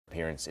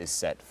appearance is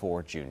set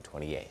for June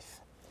 28th.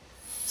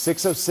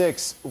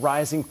 6:06,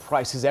 rising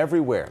prices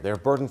everywhere. They're a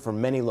burden for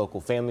many local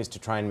families to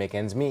try and make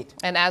ends meet.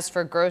 And as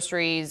for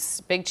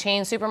groceries, big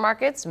chain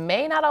supermarkets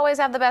may not always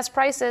have the best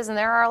prices, and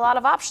there are a lot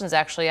of options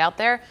actually out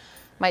there.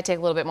 Might take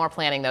a little bit more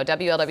planning, though.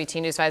 WLWT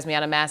News 5's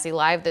Miana Massey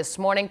live this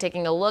morning,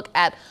 taking a look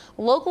at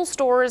local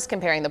stores,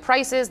 comparing the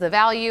prices, the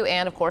value,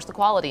 and of course the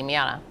quality.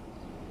 Miana.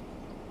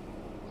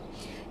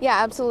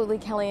 Yeah, absolutely,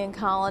 Kelly and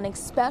Colin,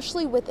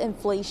 especially with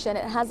inflation.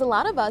 It has a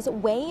lot of us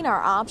weighing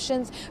our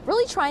options,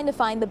 really trying to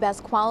find the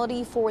best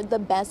quality for the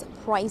best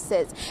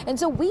prices. And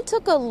so we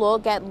took a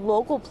look at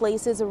local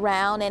places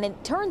around, and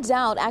it turns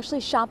out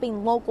actually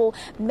shopping local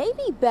may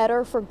be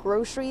better for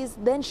groceries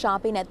than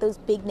shopping at those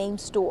big name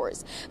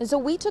stores. And so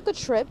we took a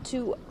trip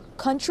to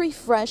Country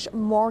Fresh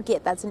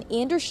Market. That's in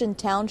Anderson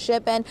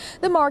Township, and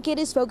the market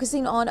is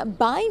focusing on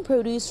buying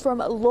produce from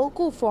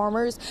local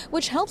farmers,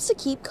 which helps to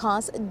keep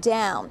costs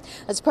down.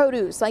 As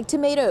produce like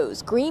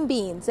tomatoes, green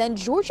beans, and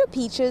Georgia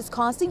peaches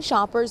costing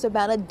shoppers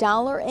about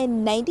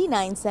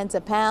 $1.99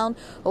 a pound,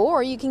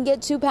 or you can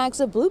get 2 packs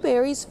of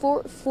blueberries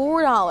for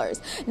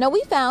 $4. Now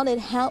we found it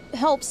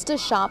helps to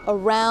shop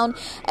around,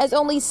 as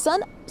only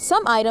some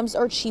items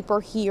are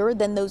cheaper here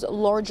than those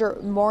larger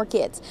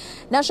markets.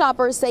 Now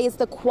shoppers say it's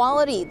the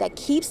quality that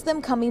keeps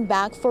them coming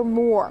back for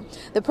more.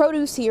 The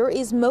produce here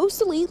is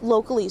mostly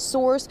locally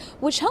sourced,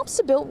 which helps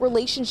to build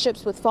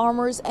relationships with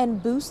farmers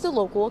and boost the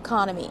local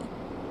economy.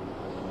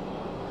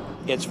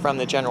 It's from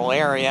the general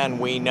area, and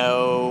we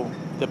know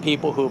the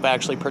people who've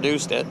actually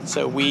produced it,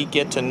 so we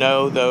get to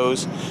know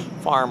those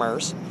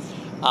farmers.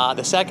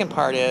 The second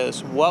part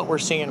is what we're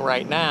seeing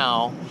right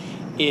now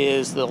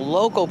is the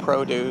local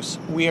produce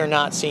we are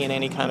not seeing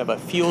any kind of a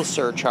fuel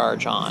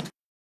surcharge on.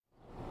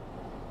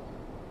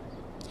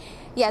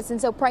 Yes,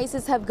 and so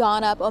prices have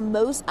gone up on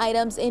most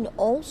items in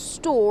all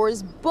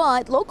stores,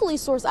 but locally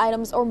sourced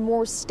items are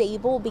more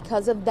stable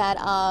because of that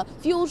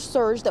fuel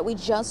surge that we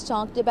just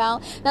talked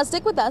about. Now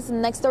stick with us. In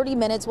the next 30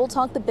 minutes, we'll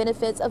talk the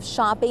benefits of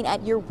shopping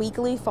at your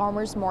weekly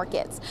farmers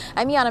markets.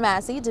 I'm Miana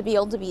Massey,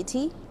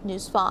 WLWT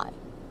News 5.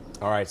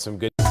 All right, some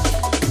good